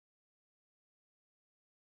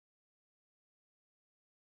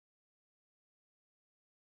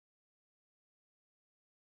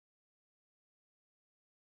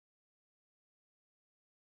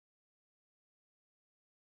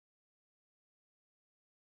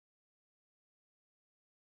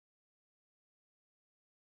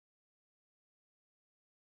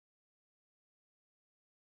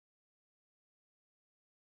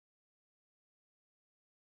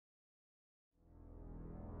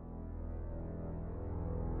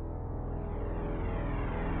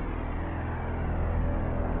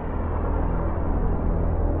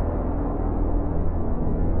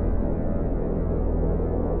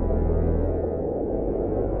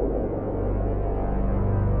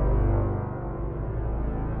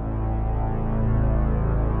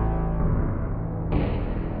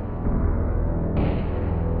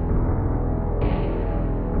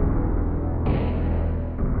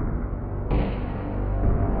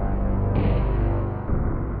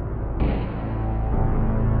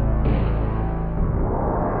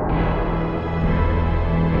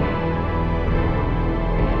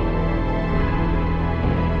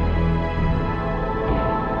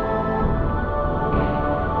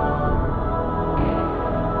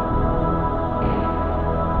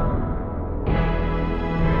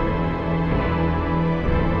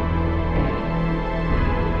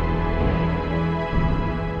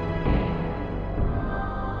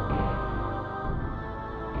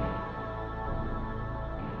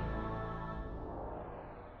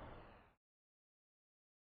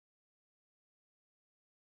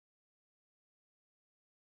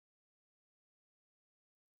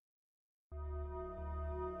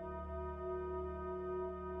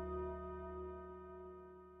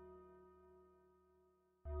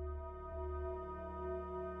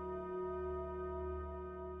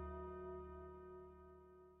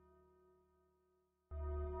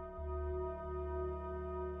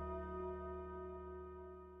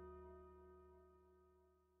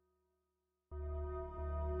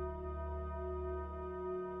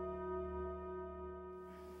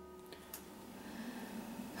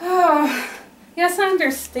Yes, I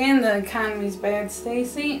understand the economy's bad,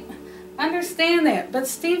 Stacy. I understand that, but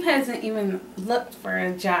Steve hasn't even looked for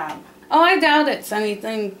a job. Oh, I doubt it's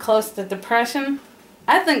anything close to depression.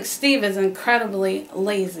 I think Steve is incredibly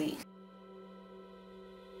lazy.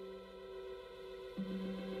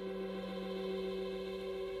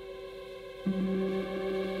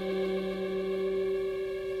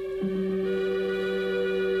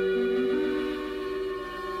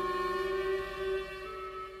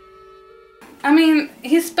 I mean,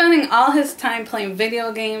 he's spending all his time playing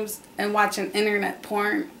video games and watching internet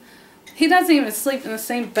porn. He doesn't even sleep in the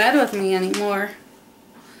same bed with me anymore.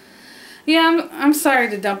 Yeah, I'm sorry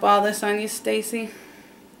to dump all this on you, Stacy.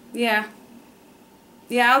 Yeah.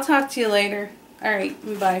 Yeah, I'll talk to you later.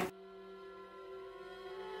 Alright, bye.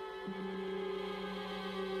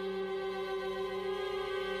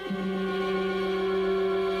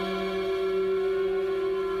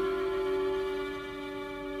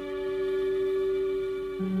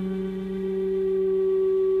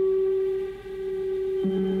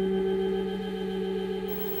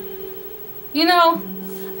 You know,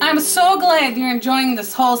 I'm so glad you're enjoying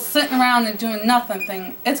this whole sitting around and doing nothing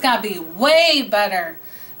thing. It's got to be way better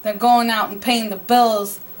than going out and paying the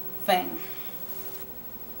bills thing.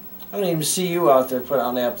 I don't even see you out there putting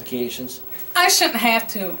on the applications. I shouldn't have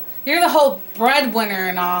to. You're the whole breadwinner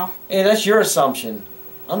and all. Hey, that's your assumption.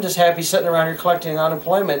 I'm just happy sitting around here collecting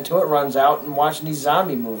unemployment until it runs out and watching these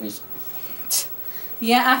zombie movies.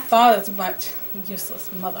 Yeah, I thought as much. You useless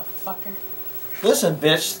motherfucker. Listen,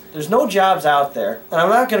 bitch, there's no jobs out there, and I'm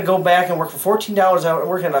not going to go back and work for $14 out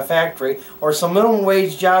working in a factory or some minimum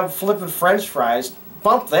wage job flipping French fries.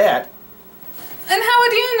 Bump that. And how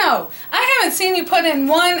would you know? I haven't seen you put in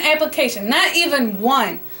one application, not even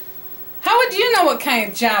one. How would you know what kind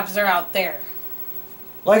of jobs are out there?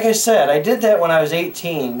 Like I said, I did that when I was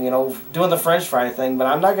 18, you know, doing the French fry thing, but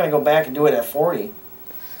I'm not going to go back and do it at 40.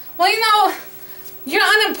 Well, you know, your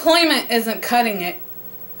unemployment isn't cutting it.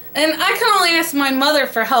 And I can only ask my mother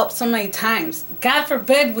for help so many times. God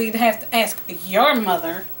forbid we'd have to ask your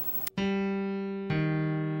mother.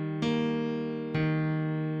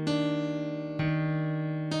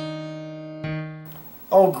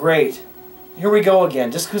 Oh, great. Here we go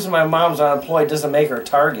again. Just because my mom's unemployed doesn't make her a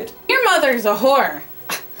target. Your mother's a whore.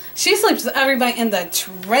 She sleeps with everybody in the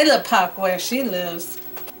trailer park where she lives.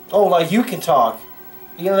 Oh, like you can talk.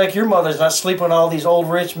 You know, like your mother's not sleeping with all these old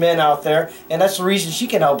rich men out there, and that's the reason she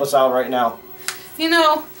can help us out right now. You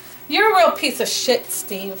know, you're a real piece of shit,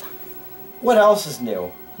 Steve. What else is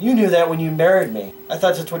new? You knew that when you married me. I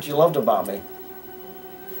thought that's what you loved about me.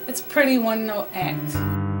 It's a pretty one-note act.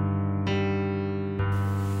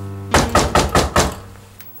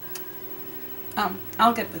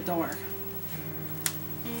 I'll get the door.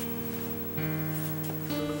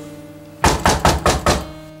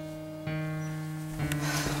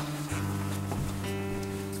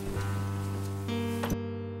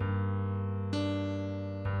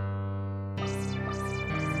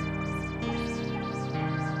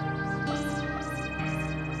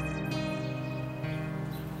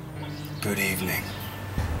 Good evening.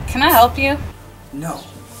 Can I help you? No.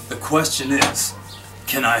 The question is,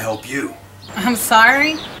 can I help you? I'm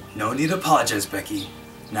sorry? No need to apologize, Becky.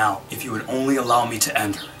 Now, if you would only allow me to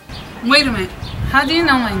enter. Wait a minute. How do you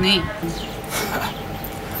know my name?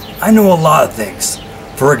 I know a lot of things.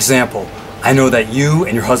 For example, I know that you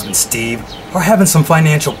and your husband Steve are having some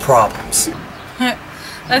financial problems.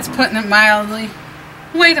 That's putting it mildly.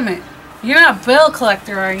 Wait a minute. You're not a bill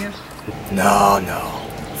collector, are you? No.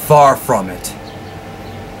 Far from it.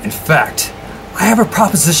 In fact, I have a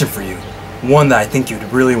proposition for you. One that I think you'd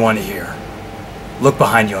really want to hear. Look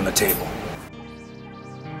behind you on the table.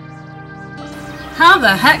 How the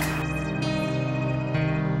heck?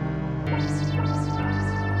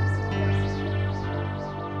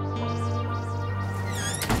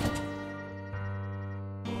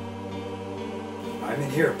 I'm in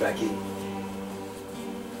here, Becky.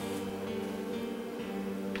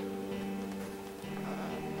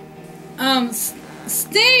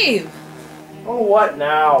 Steve! Oh, what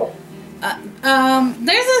now?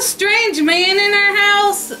 There's a strange man in our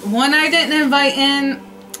house. One I didn't invite in.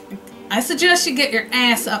 I suggest you get your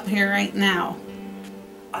ass up here right now.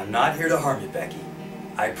 I'm not here to harm you, Becky.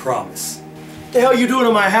 I promise. What the hell are you doing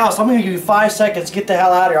in my house? I'm going to give you 5 seconds. Get the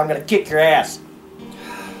hell out of here. I'm going to kick your ass.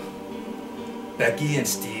 Becky and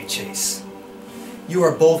Steve Chase. You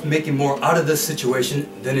are both making more out of this situation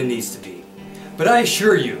than it needs to be. But I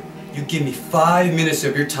assure you, you give me 5 minutes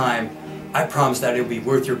of your time, I promise that it'll be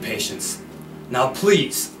worth your patience. Now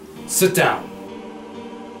please, sit down.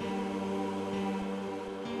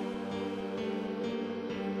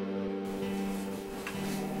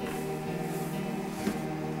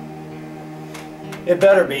 It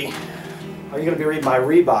better be. Are you gonna be reading my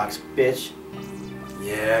Reeboks, bitch?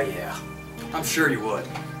 Yeah. I'm sure you would.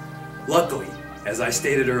 Luckily, as I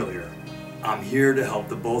stated earlier, I'm here to help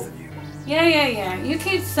the both of you. Yeah. You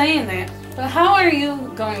keep saying that, but how are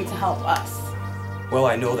you going to help us? Well,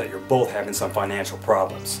 I know that you're both having some financial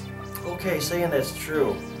problems. Okay, saying that's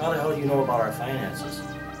true. How the hell do you know about our finances?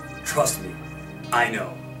 Trust me, I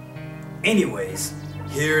know. Anyways,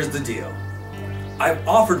 here's the deal. I've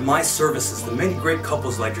offered my services to many great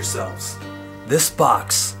couples like yourselves. This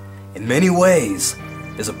box, in many ways,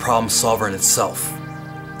 is a problem solver in itself.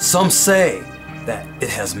 Some say that it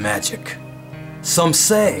has magic. Some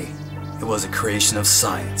say it was a creation of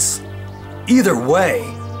science. Either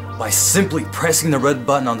way, by simply pressing the red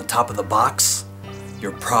button on the top of the box,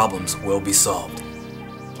 your problems will be solved.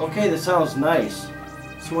 Okay, that sounds nice.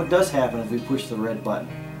 So what does happen if we push the red button?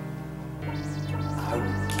 I will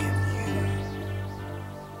give you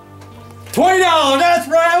 $20. That's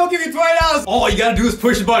right. I will give you $20. All you gotta do is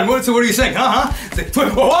push the button. So what are you saying? Wait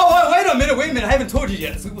a minute. I haven't told you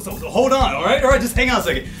yet. So hold on. All right. Just hang on a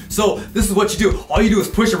second. So this is what you do. All you do is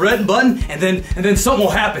push the red button, and then something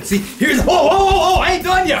will happen. See, here's whoa! I ain't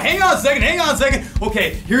done yet. Hang on a second.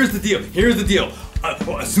 Okay. Here's the deal.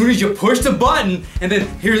 As soon as you push the button, and then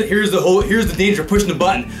here's the danger of pushing the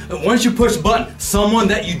button. Once you push the button, someone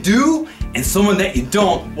that you do and someone that you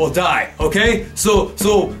don't will die. Okay? So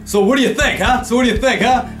what do you think, huh?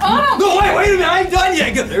 Oh, no, wait a minute! I ain't done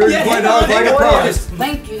yet. There's $20 like I promised.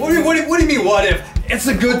 Thank you. What do you mean? What if? It's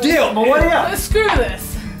a good deal. But what if? Screw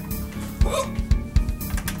this.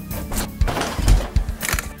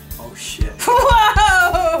 Oh shit.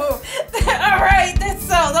 Whoa! Alright, that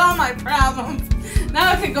solved all my problems.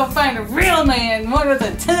 Now I can go find a real man, one with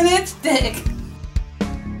a 10-inch dick.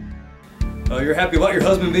 Oh, you're happy about your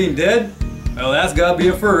husband being dead? Well, that's gotta be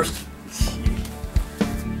a first.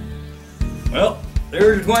 Well,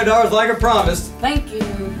 there's your $20 like I promised. Thank you.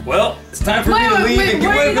 Well, it's time for me to leave and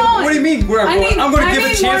where are you going? What do you mean where I'm going? I'm going to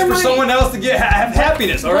give a chance for someone else to have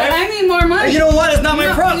happiness, all right? But I need more money. You know what? It's not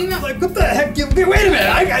my problem. You know. Like, what the heck? Wait a minute.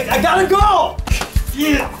 I gotta go.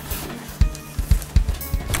 Yeah.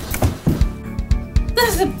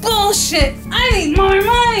 This is bullshit. I need more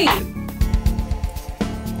money.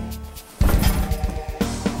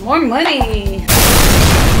 More money.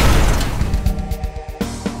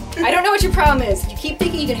 I don't know what your problem is. You keep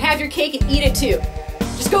thinking you can have your cake and eat it too.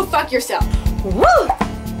 Just go fuck yourself. Woo!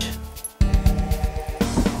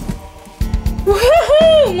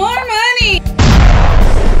 Woohoo! More money!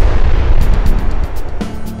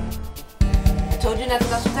 I told you not to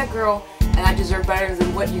mess with that girl, and I deserve better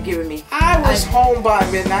than what you're giving me. I was home by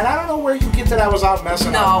midnight. I don't know where you get that I was out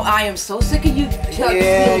messing No, up. I am so sick of you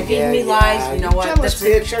feeding me lies. You know what? Jealous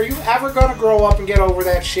bitch. Are you ever gonna grow up and get over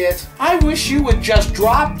that shit? I wish you would just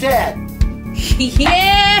drop dead.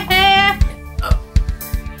 Yeah!